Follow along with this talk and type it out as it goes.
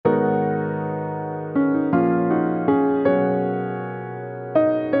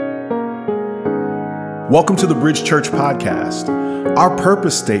Welcome to the Bridge Church podcast. Our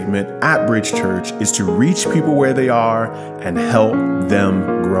purpose statement at Bridge Church is to reach people where they are and help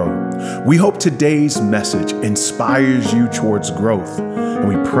them grow. We hope today's message inspires you towards growth, and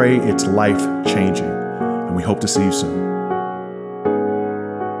we pray it's life-changing. And we hope to see you soon.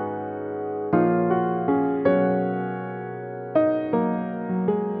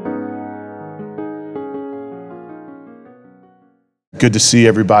 Good to see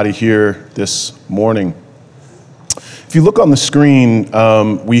everybody here this morning. If you look on the screen,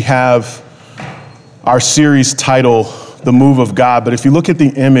 we have our series title, The Move of God. But if you look at the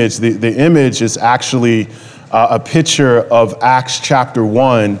image, the image is actually a picture of Acts chapter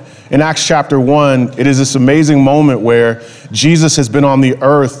 1. In Acts chapter 1, it is this amazing moment where Jesus has been on the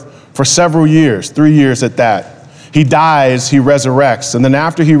earth for several years, 3 years at that. He dies, he resurrects. And then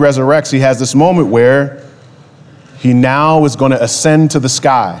after he resurrects, he has this moment where he now is going to ascend to the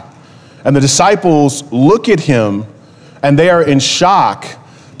sky. And the disciples look at him and they are in shock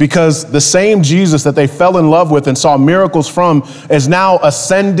because the same Jesus that they fell in love with and saw miracles from is now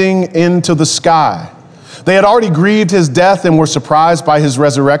ascending into the sky. They had already grieved his death and were surprised by his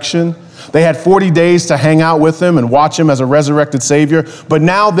resurrection. They had 40 days to hang out with him and watch him as a resurrected Savior. But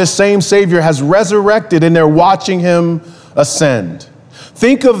now this same Savior has resurrected and they're watching him ascend.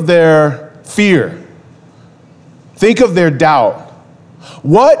 Think of their fear. Think of their doubt.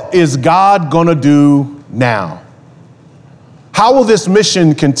 What is God going to do now? How will this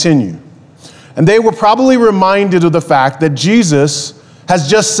mission continue? And they were probably reminded of the fact that Jesus has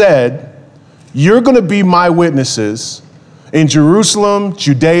just said, you're going to be my witnesses in Jerusalem,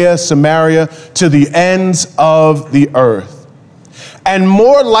 Judea, Samaria, to the ends of the earth. And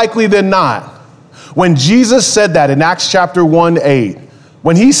more likely than not, when Jesus said that in Acts chapter 1:8,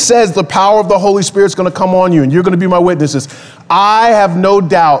 when he says the power of the Holy Spirit's going to come on you and you're going to be my witnesses, I have no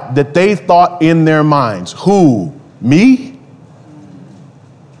doubt that they thought in their minds, who, me?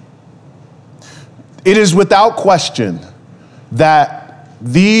 It is without question that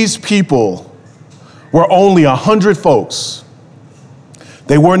these people were only 100 folks.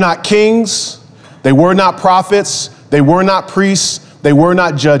 They were not kings. They were not prophets. They were not priests. They were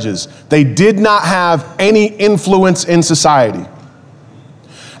not judges. They did not have any influence in society.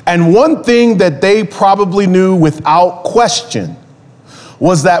 And one thing that they probably knew without question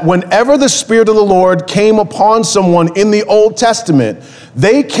was that whenever the Spirit of the Lord came upon someone in the Old Testament,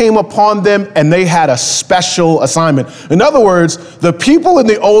 they came upon them and they had a special assignment. In other words, the people in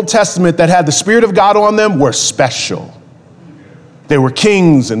the Old Testament that had the Spirit of God on them were special. They were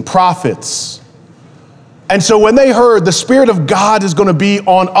kings and prophets. And so when they heard the Spirit of God is going to be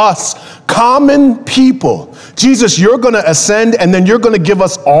on us, common people, Jesus, you're going to ascend and then you're going to give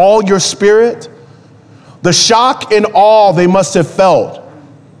us all your Spirit. The shock and awe they must have felt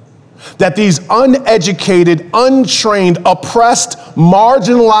that these uneducated, untrained, oppressed,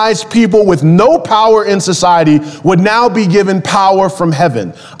 marginalized people with no power in society would now be given power from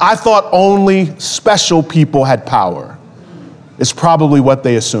heaven. I thought only special people had power. It's probably what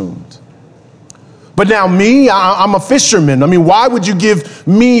they assumed. But now me, I'm a fisherman. I mean, why would you give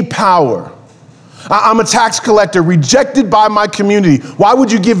me power? I'm a tax collector rejected by my community. Why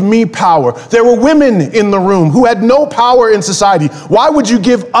would you give me power? There were women in the room who had no power in society. Why would you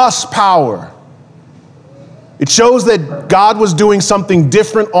give us power? It shows that God was doing something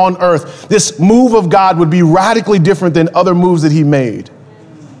different on earth. This move of God would be radically different than other moves that he made.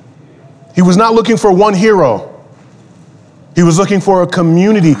 He was not looking for one hero. He was looking for a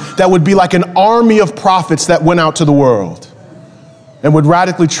community that would be like an army of prophets that went out to the world and would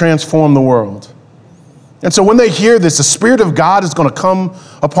radically transform the world. And so when they hear this, the Spirit of God is going to come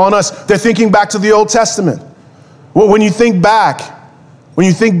upon us. They're thinking back to the Old Testament. Well, when you think back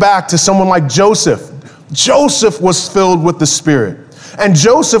to someone like Joseph, Joseph was filled with the Spirit. And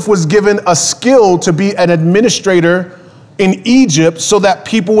Joseph was given a skill to be an administrator in Egypt so that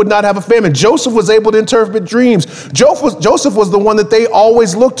people would not have a famine. Joseph was able to interpret dreams. Joseph was the one that they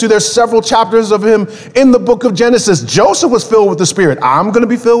always looked to. There's several chapters of him in the book of Genesis. Joseph was filled with the Spirit. I'm going to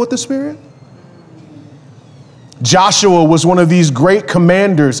be filled with the Spirit. Joshua was one of these great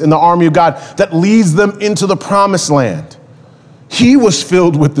commanders in the army of God that leads them into the promised land. He was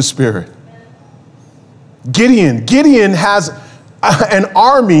filled with the Spirit. Gideon has an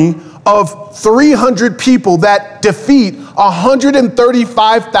army of 300 people that defeat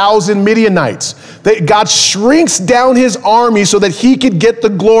 135,000 Midianites. God shrinks down his army so that he could get the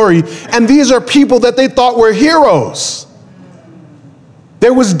glory. And these are people that they thought were heroes.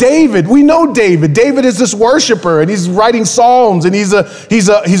 There was David. We know David. David is this worshiper and he's writing psalms and he's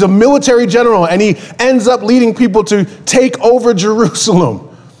a military general and he ends up leading people to take over Jerusalem.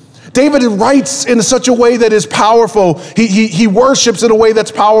 David writes in such a way that is powerful. He worships in a way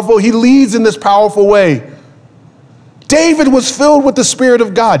that's powerful. He leads in this powerful way. David was filled with the Spirit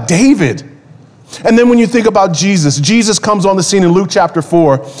of God. David. And then when you think about Jesus, Jesus comes on the scene in Luke chapter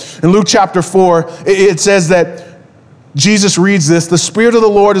 4. In Luke chapter 4, it says that Jesus reads this, "The Spirit of the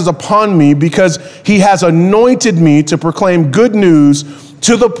Lord is upon me because he has anointed me to proclaim good news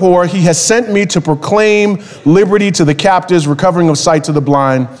to the poor. He has sent me to proclaim liberty to the captives, recovering of sight to the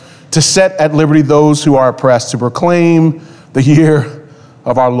blind, to set at liberty those who are oppressed, to proclaim the year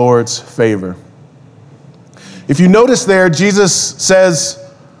of our Lord's favor." If you notice there, Jesus says,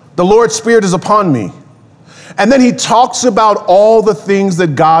 "The Lord's Spirit is upon me." And then he talks about all the things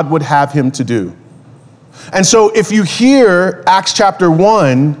that God would have him to do. And so if you hear Acts chapter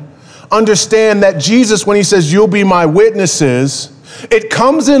 1, understand that Jesus, when he says, "You'll be my witnesses," it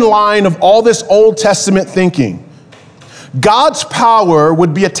comes in line of all this Old Testament thinking. God's power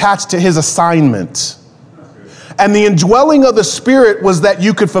would be attached to his assignment. And the indwelling of the Spirit was that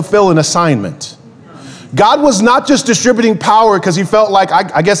you could fulfill an assignment. God was not just distributing power because he felt like,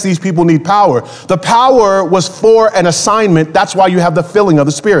 I guess these people need power. The power was for an assignment. That's why you have the filling of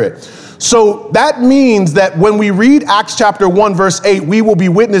the Spirit. So that means that when we read Acts chapter 1, verse 8, "We will be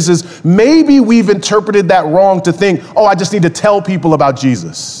witnesses," maybe we've interpreted that wrong to think, oh, I just need to tell people about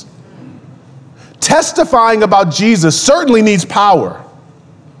Jesus. Testifying about Jesus certainly needs power.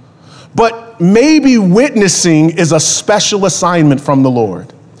 But maybe witnessing is a special assignment from the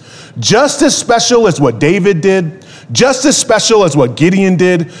Lord. Just as special as what David did, just as special as what Gideon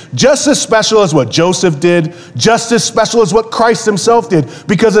did, just as special as what Joseph did, just as special as what Christ himself did,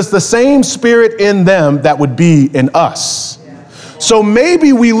 because it's the same Spirit in them that would be in us. So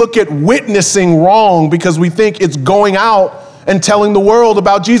maybe we look at witnessing wrong because we think it's going out and telling the world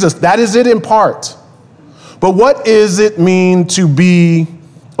about Jesus. That is it in part. But what does it mean to be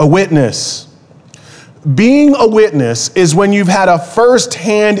a witness? Being a witness is when you've had a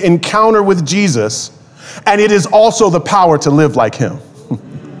first-hand encounter with Jesus, and it is also the power to live like him.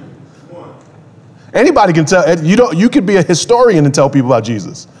 Anybody can tell. You could be a historian and tell people about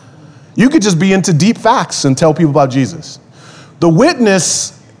Jesus. You could just be into deep facts and tell people about Jesus. The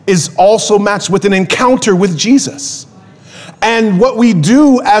witness is also matched with an encounter with Jesus. And what we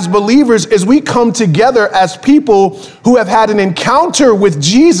do as believers is we come together as people who have had an encounter with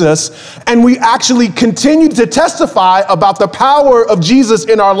Jesus, and we actually continue to testify about the power of Jesus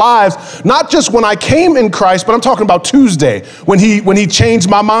in our lives, not just when I came in Christ, but I'm talking about Tuesday, when he changed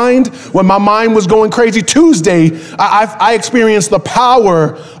my mind, when my mind was going crazy. Tuesday, I experienced the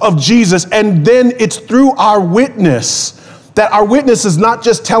power of Jesus, and then it's through our witness, that our witness is not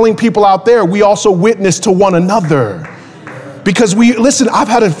just telling people out there, we also witness to one another. Because I've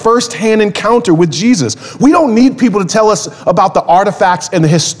had a first-hand encounter with Jesus. We don't need people to tell us about the artifacts and the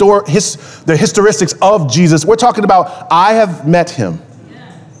historistics of Jesus. We're talking about, I have met him.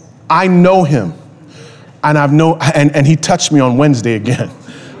 I know him. And he touched me on Wednesday again.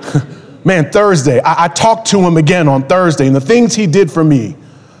 Man, Thursday, I talked to him again on Thursday, and the things he did for me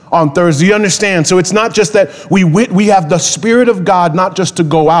on Thursday. You understand? So it's not just that we have the Spirit of God, not just to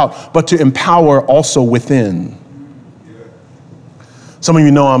go out, but to empower also within. Some of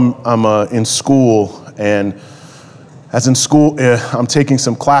you know I'm in school, and as in school, I'm taking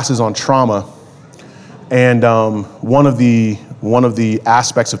some classes on trauma, and one of the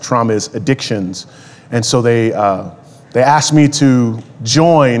aspects of trauma is addictions, and so they asked me to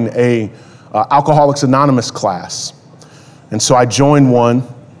join a Alcoholics Anonymous class, and so I joined one,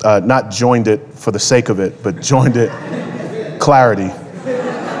 not joined it for the sake of it, but joined it, clarity,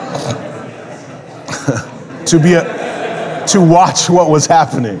 to watch what was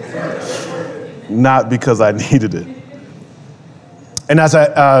happening, not because I needed it. And as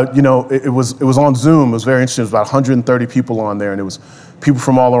it was on Zoom. It was very interesting. It was about 130 people on there, and it was people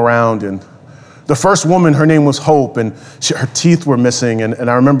from all around. And the first woman, her name was Hope, and her teeth were missing. And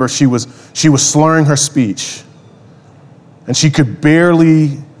I remember she was slurring her speech, and she could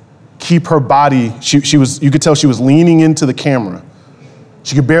barely keep her body. You could tell she was leaning into the camera.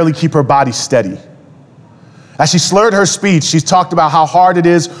 She could barely keep her body steady. As she slurred her speech, she's talked about how hard it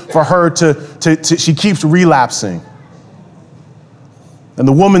is for her she keeps relapsing. And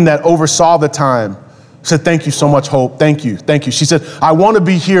the woman that oversaw the time said, "Thank you so much, Hope. Thank you. Thank you." She said, "I want to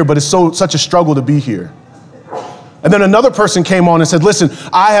be here, but it's such a struggle to be here." And then another person came on and said, "Listen,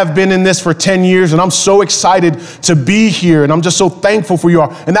 I have been in this for 10 years, and I'm so excited to be here, and I'm just so thankful for you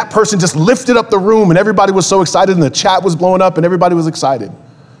all." And that person just lifted up the room, and everybody was so excited, and the chat was blowing up, and everybody was excited.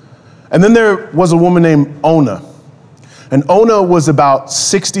 And then there was a woman named Ona. And Ona was about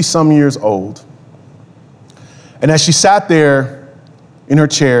 60-some years old. And as she sat there in her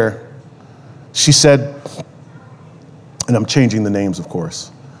chair, She said, and I'm changing the names, of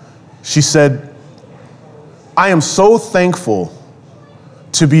course. She said, I am so thankful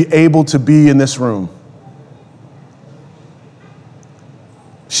to be able to be in this room.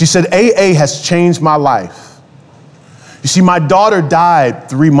 She said, AA has changed my life. You see, my daughter died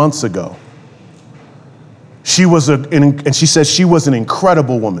 3 months ago. And she said she was an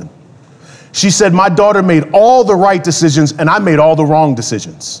incredible woman. She said, my daughter made all the right decisions and I made all the wrong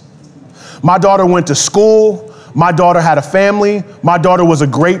decisions. My daughter went to school. My daughter had a family. My daughter was a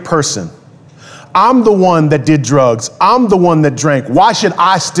great person. I'm the one that did drugs. I'm the one that drank. Why should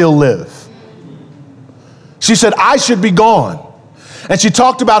I still live? She said, I should be gone. And she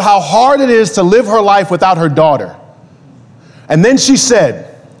talked about how hard it is to live her life without her daughter. And then she said,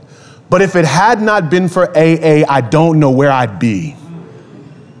 but if it had not been for AA, I don't know where I'd be.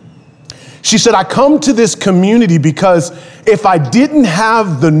 She said, I come to this community because if I didn't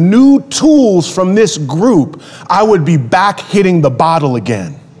have the new tools from this group, I would be back hitting the bottle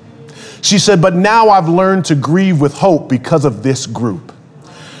again. She said, but now I've learned to grieve with hope because of this group.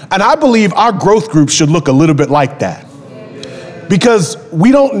 And I believe our growth group should look a little bit like that. Because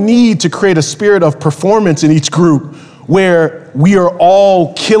we don't need to create a spirit of performance in each group where we are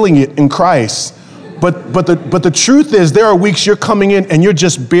all killing it in Christ. But the truth is there are weeks you're coming in and you're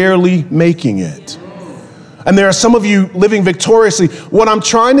just barely making it. And there are some of you living victoriously. What I'm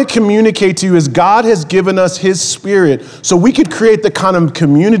trying to communicate to you is God has given us his spirit so we could create the kind of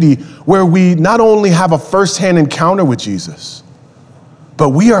community where we not only have a firsthand encounter with Jesus, but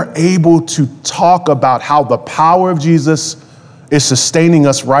we are able to talk about how the power of Jesus is sustaining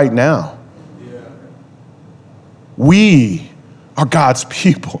us right now. Yeah. We are God's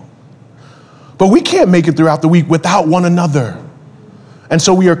people. But we can't make it throughout the week without one another. And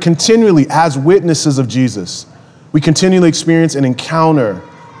so we are continually, as witnesses of Jesus, we continually experience and encounter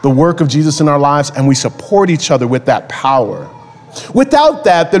the work of Jesus in our lives, and we support each other with that power. Without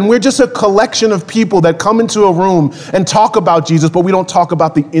that, then we're just a collection of people that come into a room and talk about Jesus, but we don't talk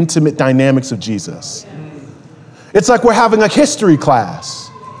about the intimate dynamics of Jesus. It's like we're having a history class,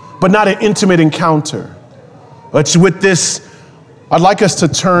 but not an intimate encounter. But with this, I'd like us to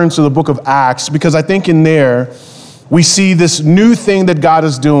turn to the book of Acts, because I think in there we see this new thing that God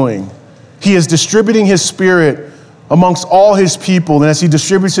is doing. He is distributing his spirit amongst all his people. And as he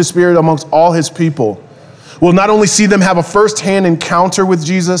distributes his spirit amongst all his people, we'll not only see them have a firsthand encounter with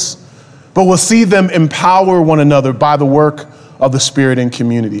Jesus, but we'll see them empower one another by the work of the Spirit in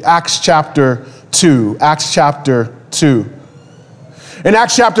community. Acts chapter 2. Acts chapter 2. In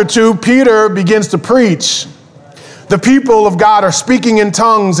Acts chapter 2, Peter begins to preach. The people of God are speaking in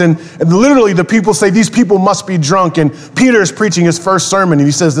tongues, and literally the people say, these people must be drunk. And Peter is preaching his first sermon, and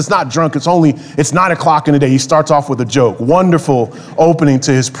he says, it's not drunk, it's 9 o'clock in the day. He starts off with a joke. Wonderful opening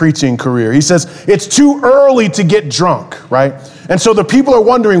to his preaching career. He says, it's too early to get drunk, right? And so the people are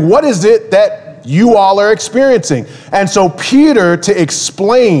wondering, what is it that you all are experiencing? And so Peter, to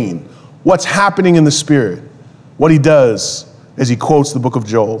explain what's happening in the Spirit, what he does is he quotes the book of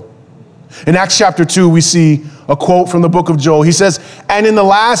Joel. In Acts chapter 2, we see a quote from the book of Joel. He says, and in the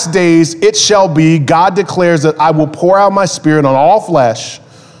last days it shall be, God declares, that I will pour out my spirit on all flesh.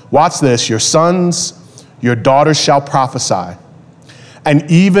 Watch this, your sons, your daughters shall prophesy.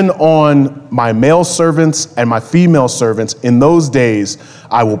 And even on my male servants and my female servants, in those days,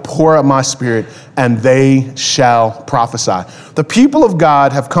 I will pour out my spirit and they shall prophesy. The people of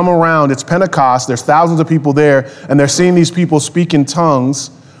God have come around. It's Pentecost. There's thousands of people there, and they're seeing these people speak in tongues.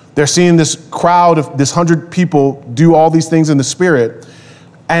 They're seeing this crowd of this 100 people do all these things in the Spirit.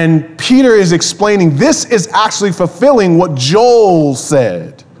 And Peter is explaining this is actually fulfilling what Joel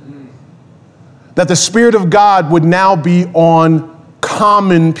said, that the Spirit of God would now be on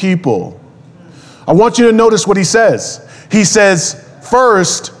common people. I want you to notice what he says. He says,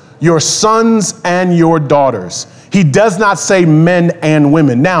 first, your sons and your daughters. He does not say men and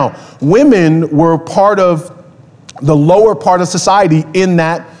women. Now, women were part of the lower part of society in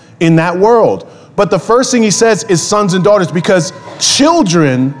that world. But the first thing he says is sons and daughters, because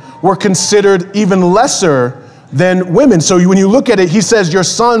children were considered even lesser than women. So when you look at it, he says your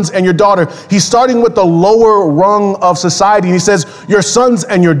sons and your daughter. He's starting with the lower rung of society. And he says your sons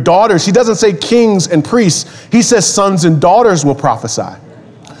and your daughters. He doesn't say kings and priests. He says sons and daughters will prophesy.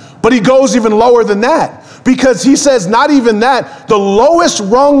 But he goes even lower than that, because he says not even that. The lowest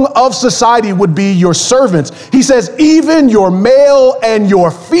rung of society would be your servants. He says even your male and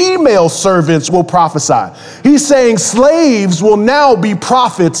your female servants will prophesy. He's saying slaves will now be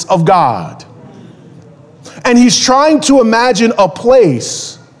prophets of God. And he's trying to imagine a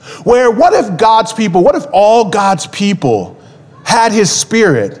place where what if all God's people had his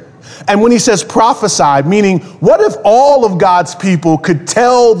Spirit, And when he says prophesied, meaning what if all of God's people could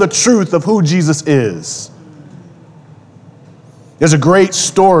tell the truth of who Jesus is? There's a great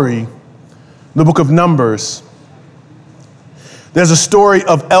story in the book of Numbers. There's a story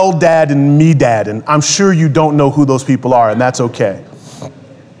of Eldad and Medad, and I'm sure you don't know who those people are, and that's okay.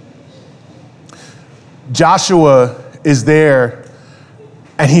 Joshua is there,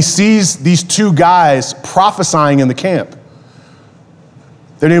 and he sees these two guys prophesying in the camp.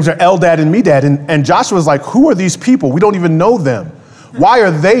 Their names are Eldad and Medad, and Joshua's like, who are these people? We don't even know them. Why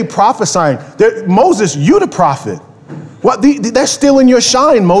are they prophesying? Moses, you the prophet. What? They're stealing your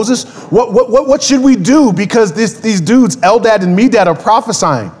shine, Moses. What should we do? Because these dudes, Eldad and Medad, are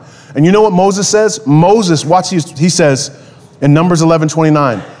prophesying. And you know what Moses says? Moses, watch, he says in Numbers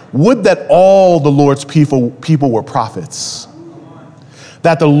 11:29, would that all the Lord's people were prophets,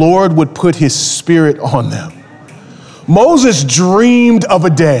 that the Lord would put his spirit on them. Moses dreamed of a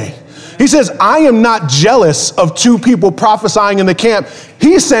day. He says, I am not jealous of two people prophesying in the camp.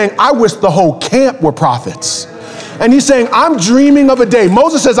 He's saying, I wish the whole camp were prophets. And he's saying, I'm dreaming of a day.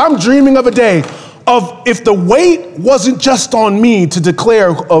 Moses says, I'm dreaming of a day of if the weight wasn't just on me to declare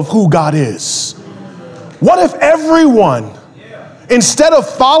of who God is. What if everyone, instead of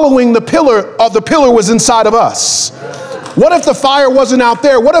following the pillar was inside of us? What if the fire wasn't out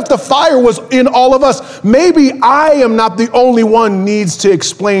there? What if the fire was in all of us? Maybe I am not the only one needs to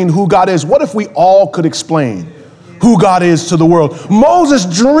explain who God is. What if we all could explain who God is to the world? Moses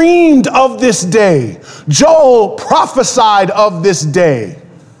dreamed of this day. Joel prophesied of this day.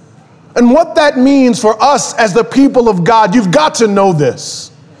 And what that means for us as the people of God, you've got to know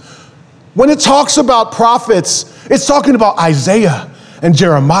this. When it talks about prophets, it's talking about Isaiah and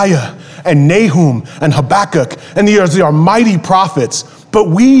Jeremiah and Nahum and Habakkuk, and these are mighty prophets, but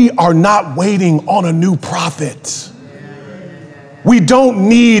we are not waiting on a new prophet. We don't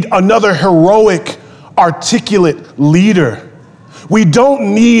need another heroic, articulate leader. We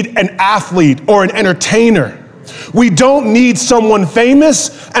don't need an athlete or an entertainer. We don't need someone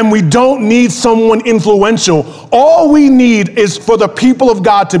famous, and we don't need someone influential. All we need is for the people of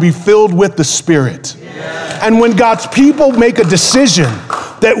God to be filled with the Spirit. And when God's people make a decision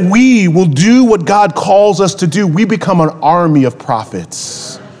that we will do what God calls us to do, we become an army of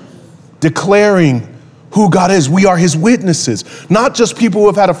prophets, declaring who God is. We are his witnesses, not just people who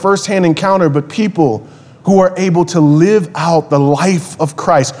have had a firsthand encounter, but people who are able to live out the life of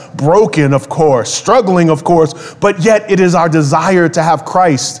Christ, broken, of course, struggling, of course, but yet it is our desire to have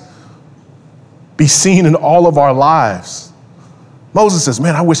Christ be seen in all of our lives. Moses says,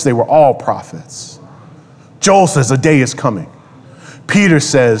 man, I wish they were all prophets. Joel says, a day is coming. Peter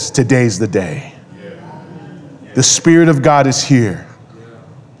says, today's the day. The Spirit of God is here.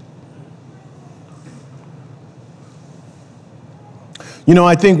 You know,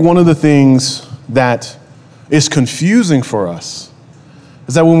 I think one of the things that is confusing for us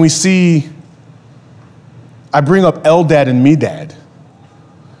is that when we see, I bring up Eldad and Medad,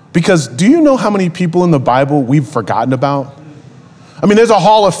 because do you know how many people in the Bible we've forgotten about? I mean, there's a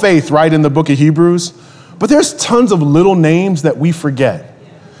hall of faith, right, in the book of Hebrews, but there's tons of little names that we forget.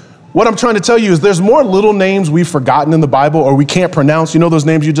 What I'm trying to tell you is there's more little names we've forgotten in the Bible or we can't pronounce. You know those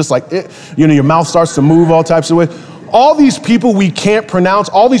names you just like, your mouth starts to move all types of ways. All these people we can't pronounce,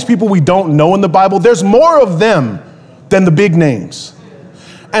 all these people we don't know in the Bible, there's more of them than the big names.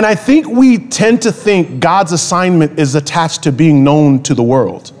 And I think we tend to think God's assignment is attached to being known to the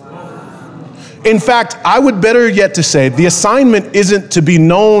world. In fact, I would better yet to say the assignment isn't to be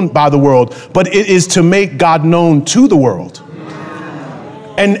known by the world, but it is to make God known to the world.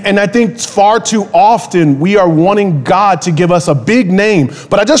 And I think far too often we are wanting God to give us a big name.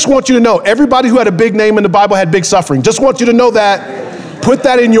 But I just want you to know, everybody who had a big name in the Bible had big suffering. Just want you to know that. Put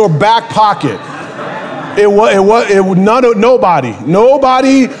that in your back pocket.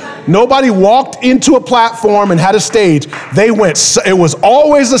 Nobody walked into a platform and had a stage. It was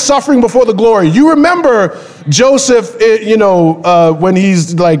always the suffering before the glory. You remember Joseph, when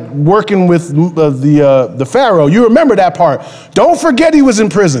he's like working with the Pharaoh, you remember that part. Don't forget he was in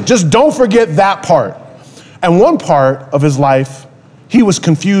prison. Just don't forget that part. And one part of his life, he was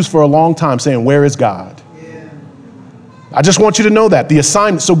confused for a long time saying, where is God? Yeah. I just want you to know that. The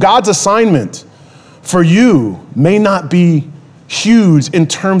assignment, so God's assignment for you may not be huge in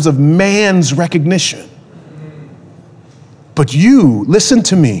terms of man's recognition. But you, listen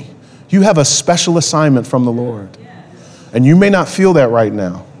to me, you have a special assignment from the Lord. And you may not feel that right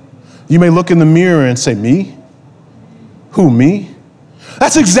now. You may look in the mirror and say, me? Who, me?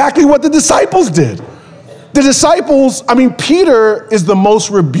 That's exactly what the disciples did. The disciples, Peter is the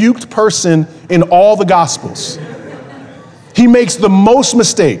most rebuked person in all the Gospels. He makes the most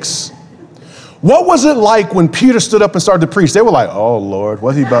mistakes. What was it like when Peter stood up and started to preach? They were like, oh, Lord,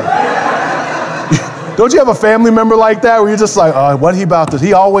 what's he about? Don't you have a family member like that where you're just like, oh, what he about to?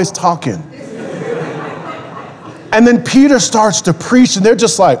 He always talking. And then Peter starts to preach and they're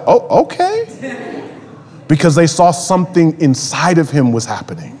just like, oh, okay. Because they saw something inside of him was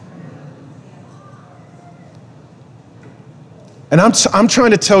happening. And I'm trying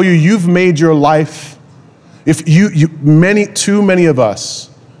to tell you, you've made your life, if too many of us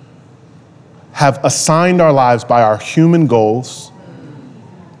have assigned our lives by our human goals.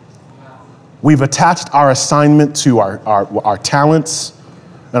 We've attached our assignment to our talents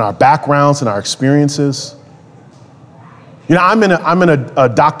and our backgrounds and our experiences. You know, I'm in a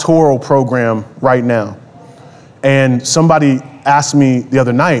doctoral program right now. And somebody asked me the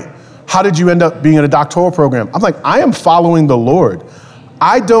other night, how did you end up being in a doctoral program? I'm like, I am following the Lord.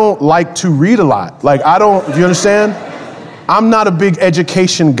 I don't like to read a lot. Like, do you understand? I'm not a big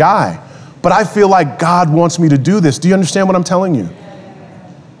education guy, but I feel like God wants me to do this. Do you understand what I'm telling you?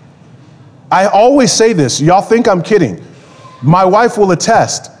 I always say this. Y'all think I'm kidding. My wife will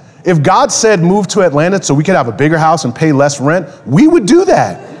attest. If God said move to Atlanta so we could have a bigger house and pay less rent, we would do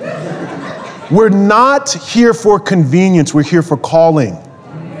that. We're not here for convenience. We're here for calling.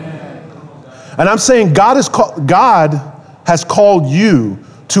 And I'm saying God has called you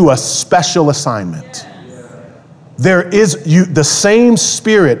to a special assignment. There is the same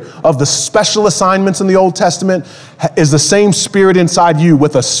spirit of the special assignments in the Old Testament is the same spirit inside you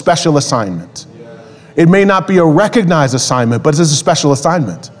with a special assignment. It may not be a recognized assignment, but it's a special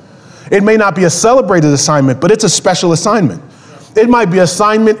assignment. It may not be a celebrated assignment, but it's a special assignment. It might be an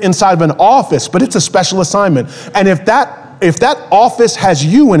assignment inside of an office, but it's a special assignment. And if that office has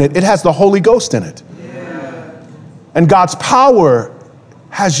you in it, it has the Holy Ghost in it. Yeah. And God's power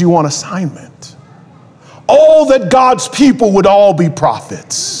has you on assignment. Oh, that God's people would all be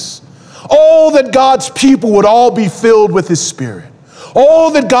prophets. Oh, that God's people would all be filled with his Spirit.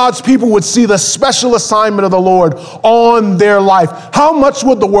 Oh, that God's people would see the special assignment of the Lord on their life. How much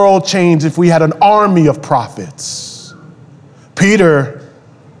would the world change if we had an army of prophets? Peter,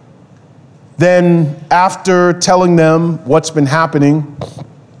 then after telling them what's been happening,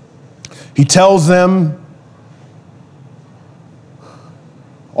 he tells them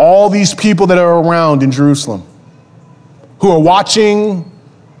all these people that are around in Jerusalem who are watching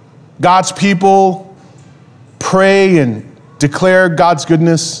God's people pray and declare God's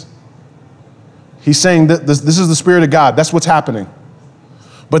goodness. He's saying that this is the Spirit of God. That's what's happening.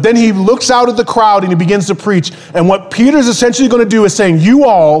 But then he looks out at the crowd and he begins to preach. And what Peter's essentially going to do is saying, you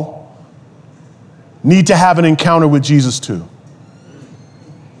all need to have an encounter with Jesus too.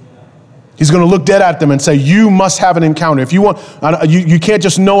 He's going to look dead at them and say, you must have an encounter. If you want, you can't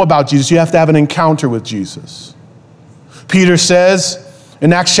just know about Jesus. You have to have an encounter with Jesus. Peter says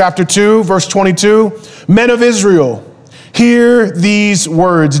in Acts chapter 2, verse 22, men of Israel, hear these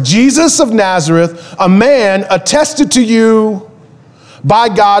words. Jesus of Nazareth, a man attested to you by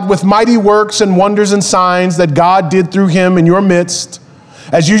God with mighty works and wonders and signs that God did through him in your midst.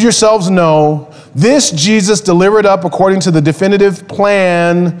 As you yourselves know, this Jesus delivered up according to the definitive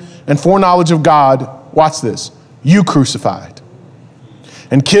plan and foreknowledge of God. Watch this. You crucified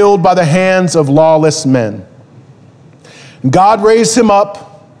and killed by the hands of lawless men. God raised him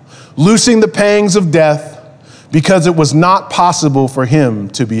up, loosing the pangs of death, because it was not possible for him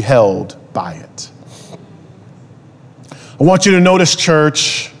to be held by it. I want you to notice,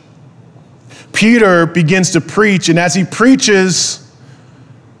 church, Peter begins to preach, and as he preaches,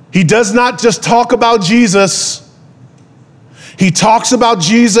 he does not just talk about Jesus. He talks about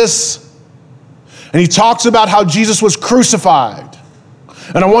Jesus, and he talks about how Jesus was crucified.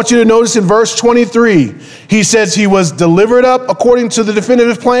 And I want you to notice in verse 23, he says he was delivered up according to the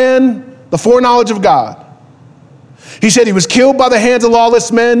definitive plan, the foreknowledge of God. He said he was killed by the hands of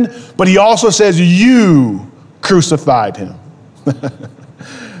lawless men, but he also says you crucified him.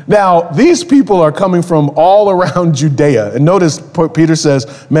 Now, these people are coming from all around Judea. And notice Peter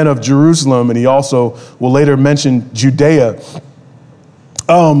says men of Jerusalem, and he also will later mention Judea.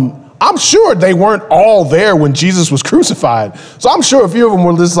 I'm sure they weren't all there when Jesus was crucified. So I'm sure a few of them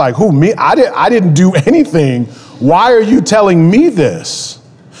were just like, who, me? I didn't do anything. Why are you telling me this?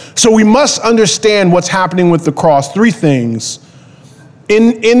 So we must understand what's happening with the cross. Three things.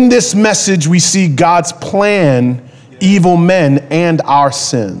 In this message, we see God's plan, evil men, and our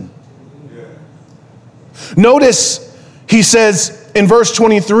sin. Notice he says in verse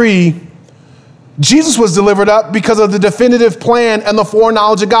 23, Jesus was delivered up because of the definitive plan and the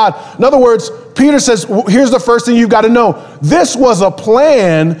foreknowledge of God. In other words, Peter says, here's the first thing you've got to know. This was a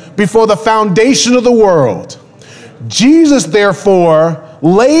plan before the foundation of the world. Jesus, therefore,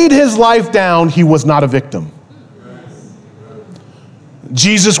 laid his life down. He was not a victim.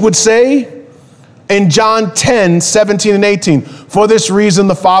 Jesus would say in John 10, 17 and 18, for this reason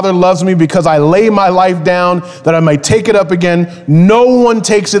the Father loves me, because I lay my life down that I may take it up again. No one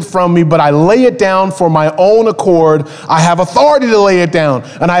takes it from me, but I lay it down for my own accord. I have authority to lay it down,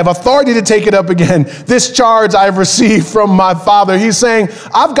 and I have authority to take it up again. This charge I have received from my Father. He's saying,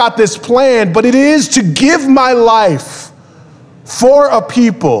 I've got this plan, but it is to give my life for a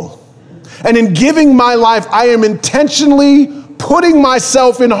people. And in giving my life, I am intentionally putting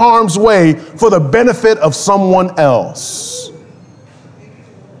myself in harm's way for the benefit of someone else.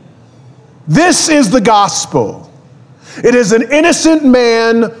 This is the gospel. It is an innocent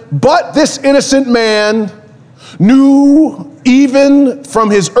man, but this innocent man knew even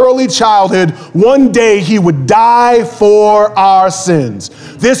from his early childhood, one day he would die for our sins.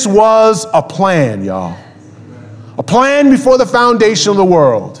 This was a plan, y'all. A plan before the foundation of the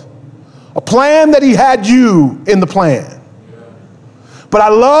world. A plan that he had you in the plan. But I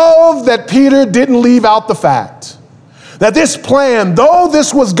love that Peter didn't leave out the fact that this plan, though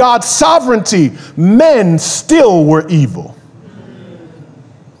this was God's sovereignty, men still were evil.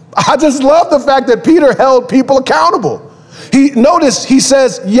 I just love the fact that Peter held people accountable. Notice he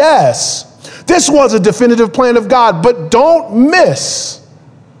says, yes, this was a definitive plan of God, but don't miss,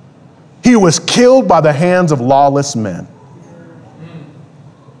 he was killed by the hands of lawless men.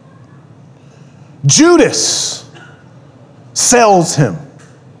 Judas sells him.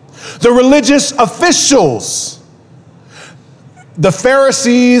 The religious officials, the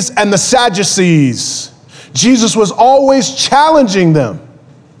Pharisees and the Sadducees, Jesus was always challenging them.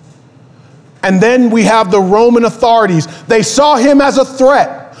 And then we have the Roman authorities. They saw him as a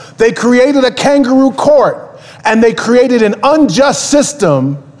threat. They created a kangaroo court, and they created an unjust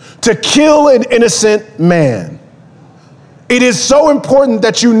system to kill an innocent man. It is so important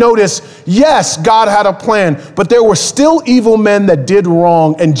that you notice, yes, God had a plan, but there were still evil men that did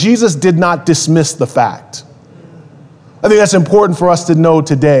wrong, and Jesus did not dismiss the fact. I think that's important for us to know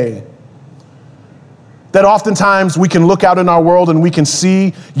today. That oftentimes we can look out in our world and we can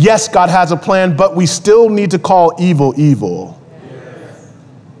see, yes, God has a plan, but we still need to call evil, evil. Yes.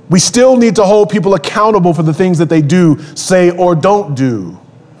 We still need to hold people accountable for the things that they do, say, or don't do.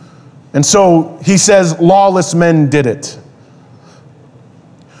 And so he says, lawless men did it.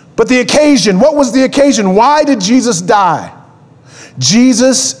 But the occasion, what was the occasion? Why did Jesus die?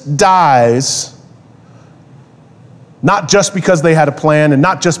 Jesus dies not just because they had a plan and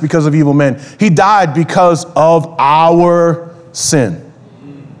not just because of evil men. He died because of our sin.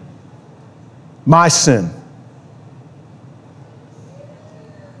 My sin.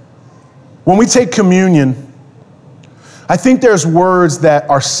 When we take communion, I think there's words that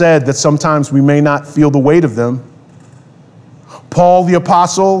are said that sometimes we may not feel the weight of them. Paul the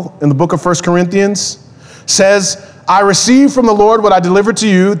apostle in the book of 1 Corinthians says, I received from the Lord what I delivered to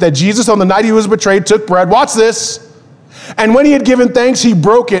you, that Jesus on the night he was betrayed took bread. Watch this. And when he had given thanks, he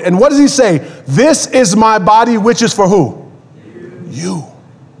broke it. And what does he say? This is my body, which is for who? You.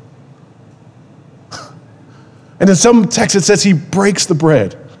 And in some text it says he breaks the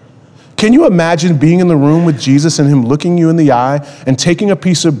bread. Can you imagine being in the room with Jesus and him looking you in the eye and taking a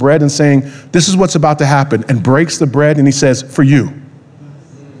piece of bread and saying, this is what's about to happen, and breaks the bread and he says, for you.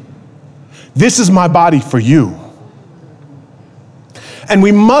 This is my body for you. And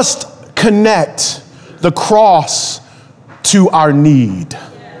we must connect the cross to our need.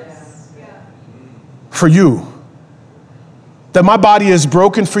 For you. That my body is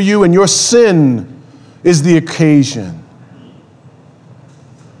broken for you and your sin is the occasion.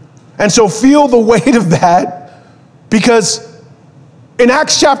 And so feel the weight of that, because in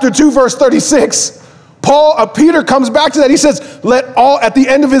Acts chapter 2, verse 36, Peter comes back to that. He says, at the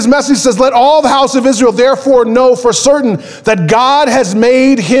end of his message, he says, let all the house of Israel therefore know for certain that God has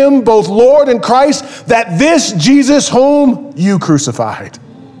made him both Lord and Christ, that this Jesus whom you crucified.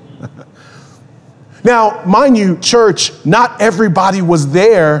 Now, mind you, church, not everybody was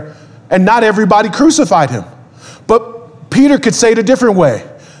there and not everybody crucified him. But Peter could say it a different way.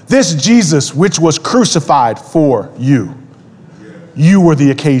 This Jesus, which was crucified for you, you were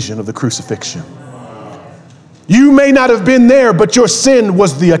the occasion of the crucifixion. You may not have been there, but your sin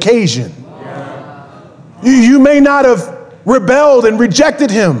was the occasion. You may not have rebelled and rejected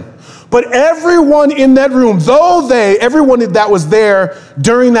him, but everyone in that room, everyone that was there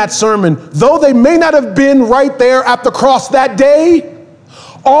during that sermon, though they may not have been right there at the cross that day,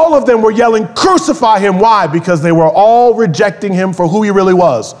 all of them were yelling, crucify him. Why? Because they were all rejecting him for who he really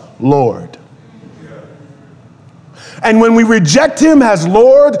was, Lord. And when we reject him as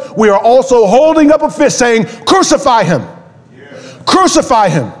Lord, we are also holding up a fist saying, crucify him. Yeah. Crucify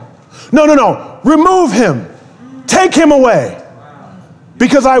him. No. Remove him. Take him away.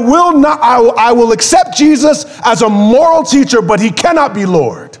 Because I will accept Jesus as a moral teacher, but he cannot be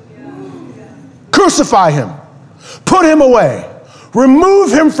Lord. Crucify him. Put him away.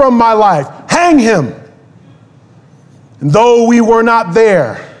 Remove him from my life. Hang him. And though we were not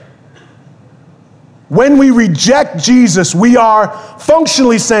there, when we reject Jesus, we are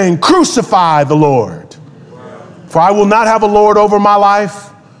functionally saying, crucify the Lord. For I will not have a Lord over my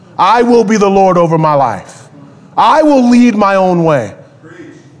life. I will be the Lord over my life. I will lead my own way.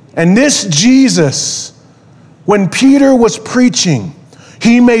 And this Jesus, when Peter was preaching,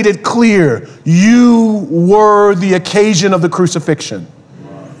 he made it clear, you were the occasion of the crucifixion.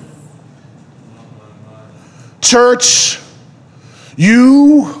 Church,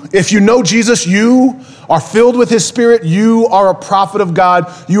 if you know Jesus, you are filled with his Spirit. You are a prophet of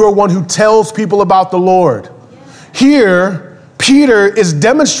God. You are one who tells people about the Lord. Here, Peter is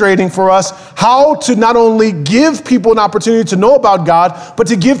demonstrating for us how to not only give people an opportunity to know about God, but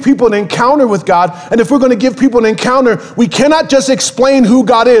to give people an encounter with God. And if we're going to give people an encounter, we cannot just explain who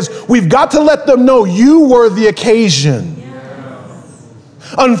God is. We've got to let them know you were the occasion. Yes.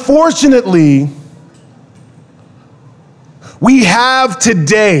 Unfortunately, we have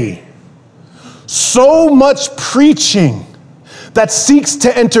today so much preaching that seeks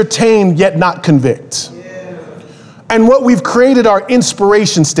to entertain yet not convict. And what we've created are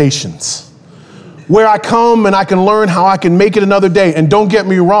inspiration stations where I come and I can learn how I can make it another day. And don't get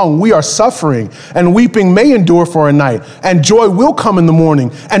me wrong, we are suffering, and weeping may endure for a night, and joy will come in the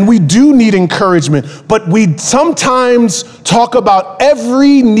morning. And we do need encouragement, but we sometimes talk about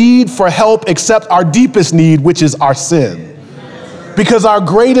every need for help except our deepest need, which is our sin. Because our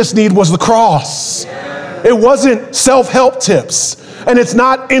greatest need was the cross. It wasn't self-help tips. And it's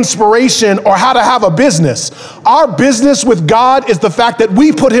not inspiration or how to have a business. Our business with God is the fact that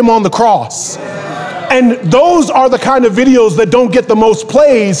we put him on the cross. And those are the kind of videos that don't get the most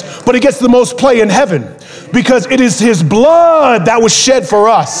plays, but it gets the most play in heaven. Because it is his blood that was shed for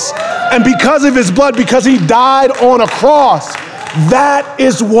us. And because of his blood, because he died on a cross, that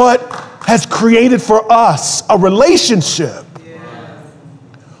is what has created for us a relationship.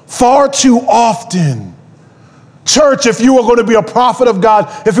 Far too often, church, if you are going to be a prophet of God,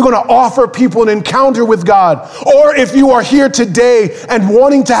 if you're going to offer people an encounter with God, or if you are here today and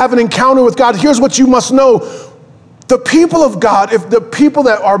wanting to have an encounter with God, here's what you must know. The people of God, if the people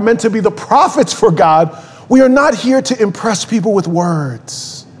that are meant to be the prophets for God, we are not here to impress people with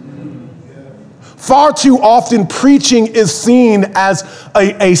words. Far too often, preaching is seen as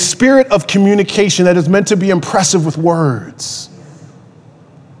a spirit of communication that is meant to be impressive with words.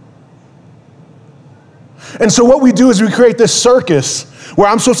 And so what we do is we create this circus where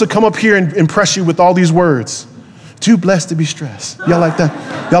I'm supposed to come up here and impress you with all these words. Too blessed to be stressed. Y'all like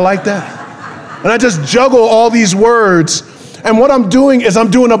that? Y'all like that? And I just juggle all these words. And what I'm doing is I'm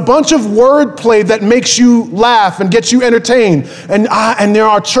doing a bunch of wordplay that makes you laugh and gets you entertained. And there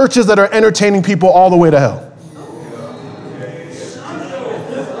are churches that are entertaining people all the way to hell.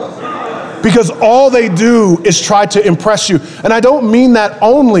 Because all they do is try to impress you. And I don't mean that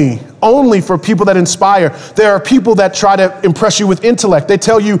only for people that inspire. There are people that try to impress you with intellect. They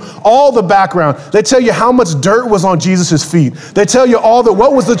tell you all the background. They tell you how much dirt was on Jesus's feet. They tell you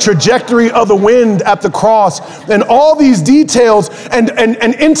what was the trajectory of the wind at the cross, and all these details. And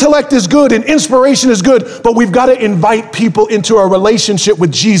intellect is good and inspiration is good, but we've got to invite people into a relationship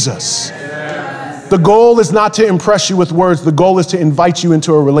with Jesus. The goal is not to impress you with words. The goal is to invite you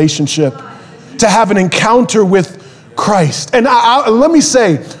into a relationship, to have an encounter with Christ. And let me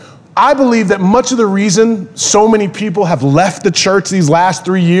say, I believe that much of the reason so many people have left the church these last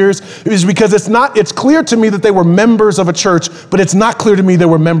 3 years is because it's clear to me that they were members of a church, but it's not clear to me they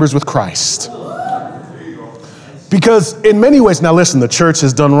were members with Christ. Because in many ways, now listen, the church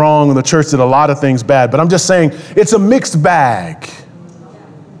has done wrong and the church did a lot of things bad, but I'm just saying it's a mixed bag.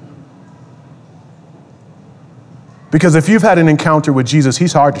 Because if you've had an encounter with Jesus,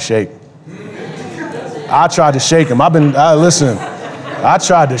 he's hard to shake. I tried to shake him. I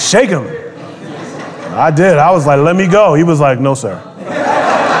tried to shake him. I did. I was like, let me go. He was like, no, sir.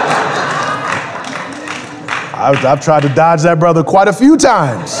 I've tried to dodge that brother quite a few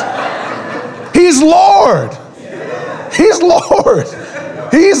times. He's Lord. He's Lord.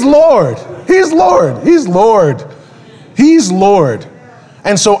 He's Lord. He's Lord. He's Lord. He's Lord.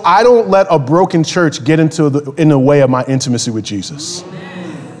 And so I don't let a broken church get in the way of my intimacy with Jesus.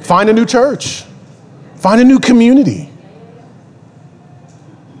 Find a new church. Find a new community.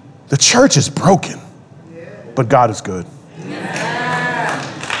 The church is broken. but God is good.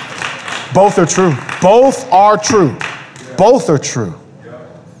 Both are true. Both are true. Both are true.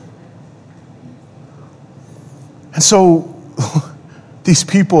 And so these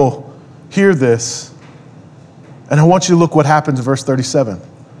people hear this, and I want you to look what happens in verse 37.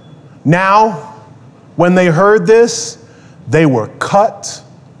 Now, when they heard this, they were cut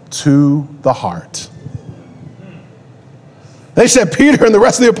to the heart. They said, Peter and the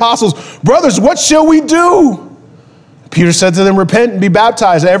rest of the apostles, brothers, what shall we do? Peter said to them, repent and be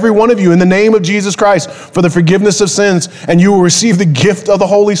baptized, every one of you, in the name of Jesus Christ for the forgiveness of sins, and you will receive the gift of the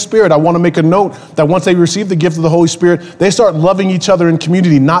Holy Spirit. I want to make a note that once they receive the gift of the Holy Spirit, they start loving each other in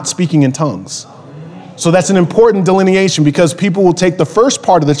community, not speaking in tongues. So that's an important delineation, because people will take the first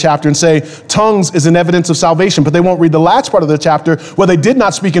part of the chapter and say tongues is an evidence of salvation, but they won't read the last part of the chapter where they did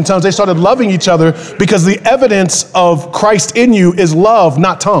not speak in tongues. They started loving each other because the evidence of Christ in you is love,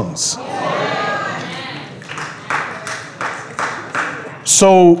 not tongues.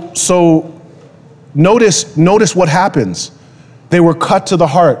 So notice what happens. They were cut to the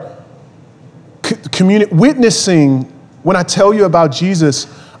heart. Witnessing, when I tell you about Jesus,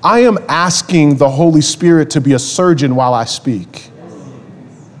 I am asking the Holy Spirit to be a surgeon while I speak.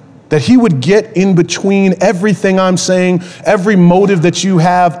 That he would get in between everything I'm saying, every motive that you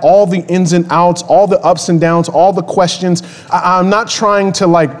have, all the ins and outs, all the ups and downs, all the questions. I'm not trying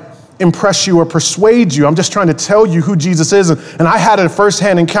to impress you or persuade you. I'm just trying to tell you who Jesus is. And I had a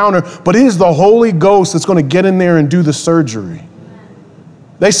firsthand encounter, but it is the Holy Ghost that's going to get in there and do the surgery.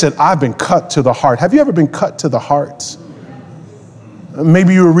 They said, I've been cut to the heart. Have you ever been cut to the heart?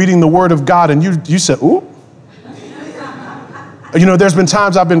 Maybe you were reading the Word of God and you said, ooh. There's been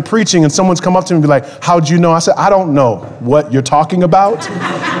times I've been preaching and someone's come up to me and be like, how'd you know? I said, I don't know what you're talking about.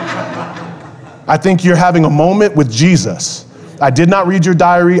 I think you're having a moment with Jesus. I did not read your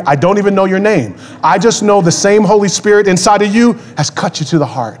diary. I don't even know your name. I just know the same Holy Spirit inside of you has cut you to the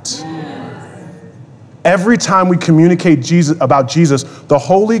heart. Every time we communicate about Jesus, the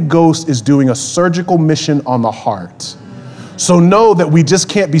Holy Ghost is doing a surgical mission on the heart. So know that we just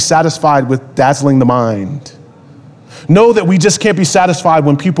can't be satisfied with dazzling the mind. Know that we just can't be satisfied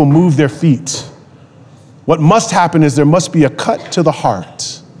when people move their feet. What must happen is there must be a cut to the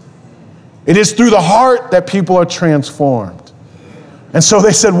heart. It is through the heart that people are transformed. And so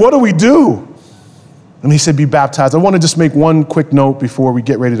they said, what do we do? And he said, be baptized. I want to just make one quick note before we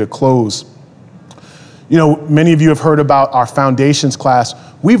get ready to close. Many of you have heard about our foundations class.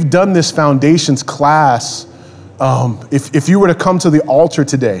 We've done this foundations class. If you were to come to the altar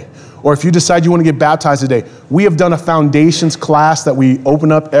today, or if you decide you want to get baptized today, we have done a foundations class that we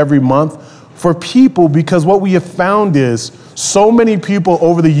open up every month for people, because what we have found is so many people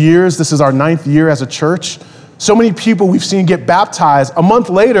over the years, this is our 9th year as a church, so many people we've seen get baptized. A month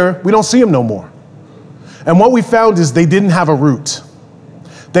later, we don't see them no more. And what we found is they didn't have a root.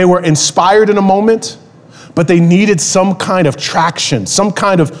 They were inspired in a moment, but they needed some kind of traction, some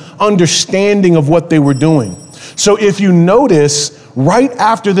kind of understanding of what they were doing. So if you notice, right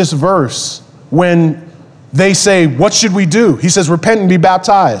after this verse, when they say, what should we do? He says, repent and be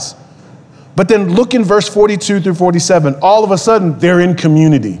baptized. But then look in verse 42 through 47. All of a sudden, they're in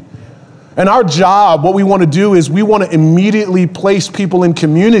community. And our job, what we want to do is we want to immediately place people in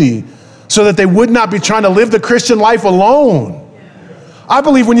community so that they would not be trying to live the Christian life alone. I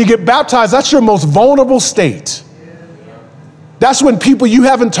believe when you get baptized, that's your most vulnerable state. That's when people you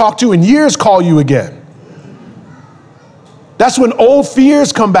haven't talked to in years call you again. That's when old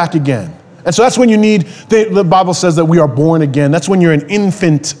fears come back again. And so that's when you need, the Bible says that we are born again. That's when you're an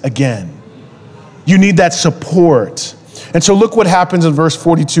infant again. You need that support. And so look what happens in verse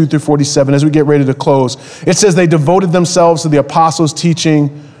 42 through 47 as we get ready to close. It says they devoted themselves to the apostles'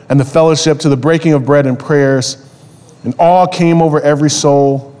 teaching and the fellowship, to the breaking of bread and prayers. And awe came over every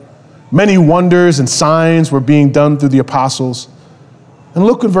soul. Many wonders and signs were being done through the apostles. And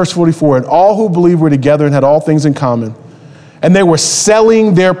look in verse 44. And all who believed were together and had all things in common. And they were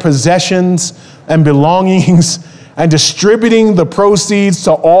selling their possessions and belongings and distributing the proceeds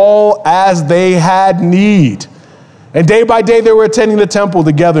to all as they had need. And day by day they were attending the temple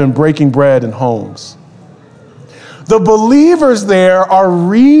together and breaking bread in homes. The believers there are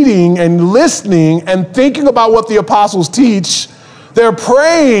reading and listening and thinking about what the apostles teach. They're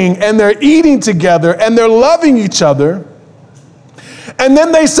praying and they're eating together and they're loving each other. And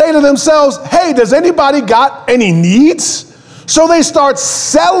then they say to themselves, hey, does anybody got any needs? So they start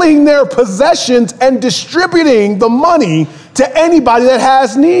selling their possessions and distributing the money to anybody that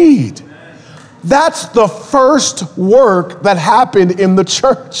has need. That's the first work that happened in the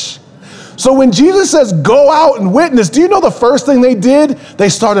church. So when Jesus says, go out and witness, do you know the first thing they did? They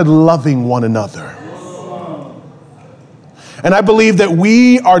started loving one another. And I believe that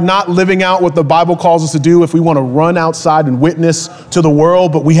we are not living out what the Bible calls us to do if we want to run outside and witness to the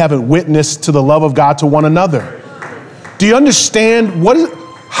world, but we haven't witnessed to the love of God to one another. Do you understand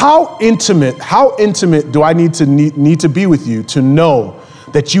how intimate do I need to be with you to know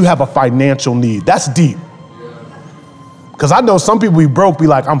that you have a financial need? That's deep. Because I know some people be broke, be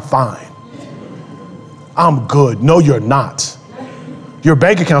like, I'm fine. I'm good. No, you're not. Your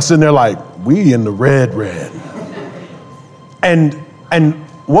bank account sitting there like, we in the red. And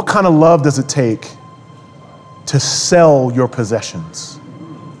what kind of love does it take to sell your possessions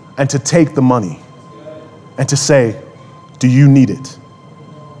and to take the money and to say, do you need it?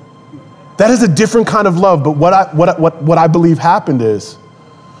 That is a different kind of love. But what I believe happened is,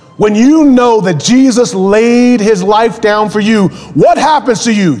 when you know that Jesus laid his life down for you, what happens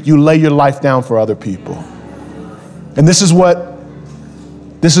to you? You lay your life down for other people. And this is what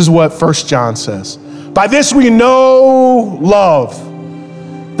 1 John says. By this we know love,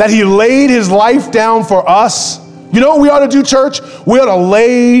 that he laid his life down for us. You know what we ought to do, church? We ought to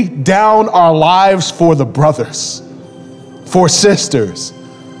lay down our lives for the brothers, for sisters.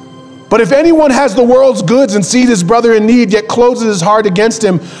 But if anyone has the world's goods and sees his brother in need, yet closes his heart against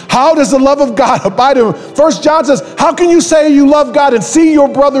him, how does the love of God abide in him? 1 John says, how can you say you love God and see your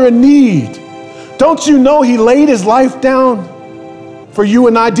brother in need? Don't you know he laid his life down for you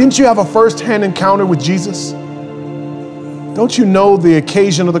and I? Didn't you have a first-hand encounter with Jesus? Don't you know the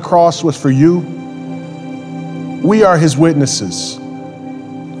occasion of the cross was for you? We are his witnesses.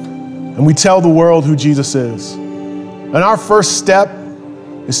 And we tell the world who Jesus is. And our first step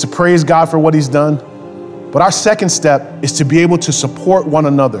is to praise God for what he's done. But our second step is to be able to support one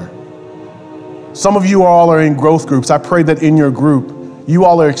another. Some of you all are in growth groups. I pray that in your group, you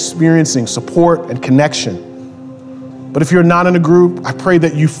all are experiencing support and connection. But if you're not in a group, I pray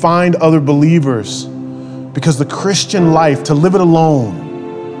that you find other believers, because the Christian life, to live it alone,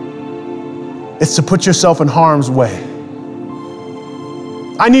 is to put yourself in harm's way.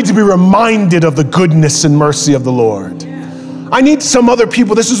 I need to be reminded of the goodness and mercy of the Lord. I need some other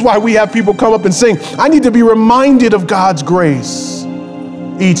people. This is why we have people come up and sing. I need to be reminded of God's grace.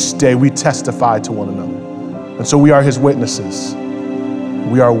 Each day we testify to one another. And so we are his witnesses.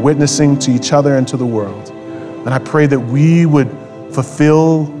 We are witnessing to each other and to the world. And I pray that we would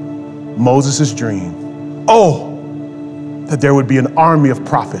fulfill Moses' dream. Oh, that there would be an army of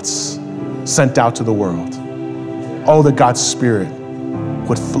prophets sent out to the world. Oh, that God's Spirit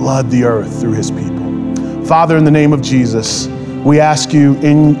would flood the earth through his people. Father, in the name of Jesus, we ask you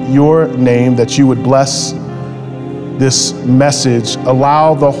in your name that you would bless this message.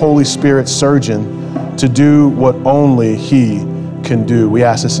 Allow the Holy Spirit surgeon to do what only he can do. We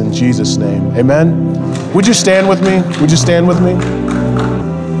ask this in Jesus' name. Amen. Would you stand with me? Would you stand with me?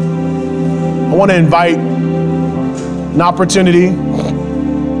 I want to invite an opportunity.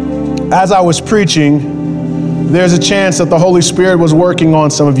 As I was preaching, there's a chance that the Holy Spirit was working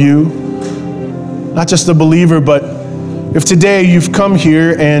on some of you, not just a believer, but if today you've come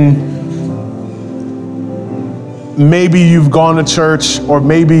here and maybe you've gone to church or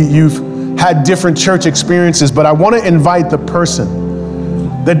maybe you've had different church experiences, but I want to invite the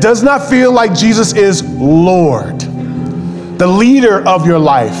person that does not feel like Jesus is Lord, the leader of your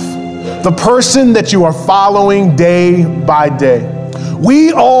life, the person that you are following day by day.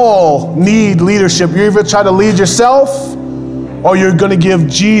 We all need leadership. You either try to lead yourself or you're going to give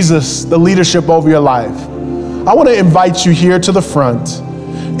Jesus the leadership over your life. I want to invite you here to the front.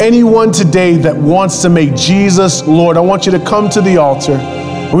 Anyone today that wants to make Jesus Lord, I want you to come to the altar.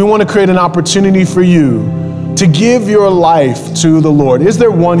 We want to create an opportunity for you to give your life to the Lord. Is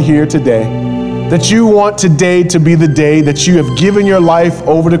there one here today that you want today to be the day that you have given your life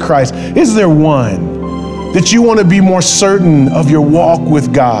over to Christ? Is there one that you want to be more certain of your walk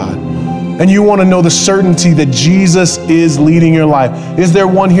with God and you want to know the certainty that Jesus is leading your life? Is there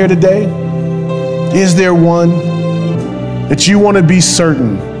one here today? Is there one that you want to be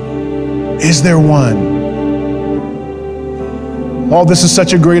certain? Is there one? Oh, this is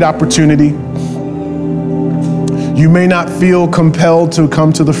such a great opportunity. You may not feel compelled to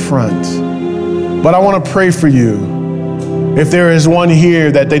come to the front, but I want to pray for you. If there is one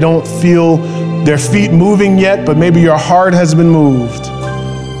here that they don't feel their feet moving yet, but maybe your heart has been moved,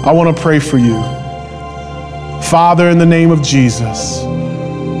 I want to pray for you. Father, in the name of Jesus,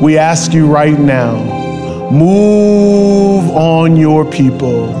 we ask you right now, move on your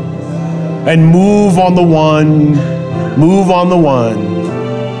people and move on the one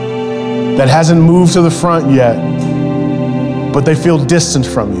that hasn't moved to the front yet, but they feel distant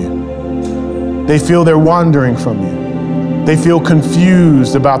from you. They feel they're wandering from you. They feel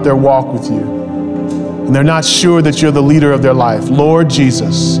confused about their walk with you. and they're not sure that you're the leader of their life. Lord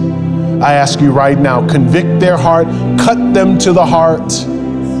Jesus, I ask you right now, convict their heart, cut them to the heart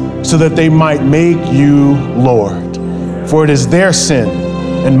so that they might make you Lord. For it is their sin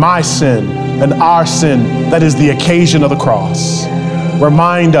and my sin and our sin that is the occasion of the cross.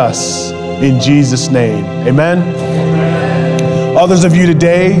 Remind us in Jesus' name. Amen. Others of you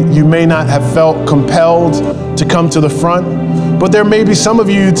today, you may not have felt compelled to come to the front, but there may be some of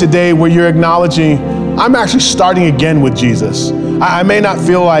you today where you're acknowledging, I'm actually starting again with Jesus. I may not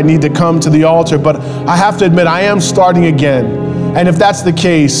feel I need to come to the altar, but I have to admit I am starting again. And if that's the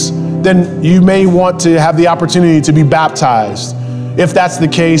case, then you may want to have the opportunity to be baptized. If that's the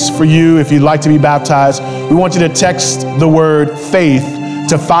case for you, if you'd like to be baptized, we want you to text the word faith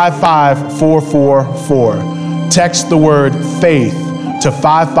to 55444. Text the word faith to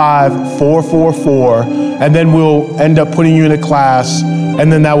 55444, and then we'll end up putting you in a class,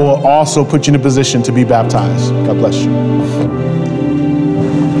 and then that will also put you in a position to be baptized. God bless you.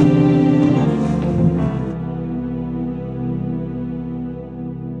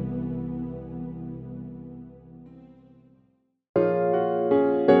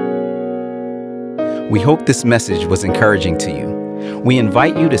 We hope this message was encouraging to you. We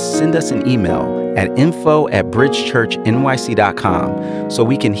invite you to send us an email at info@bridgechurchnyc.com so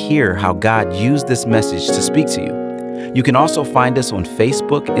we can hear how God used this message to speak to you. You can also find us on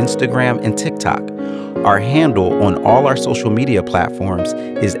Facebook, Instagram, and TikTok. Our handle on all our social media platforms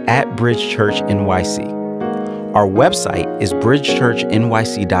is @bridgechurchnyc. Our website is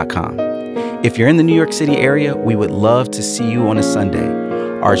bridgechurchnyc.com. If you're in the New York City area, we would love to see you on a Sunday.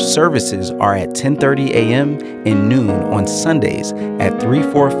 Our services are at 10:30 a.m. and noon on Sundays at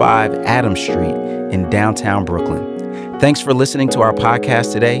 345 Adams Street in downtown Brooklyn. Thanks for listening to our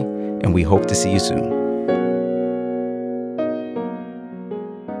podcast today, and we hope to see you soon.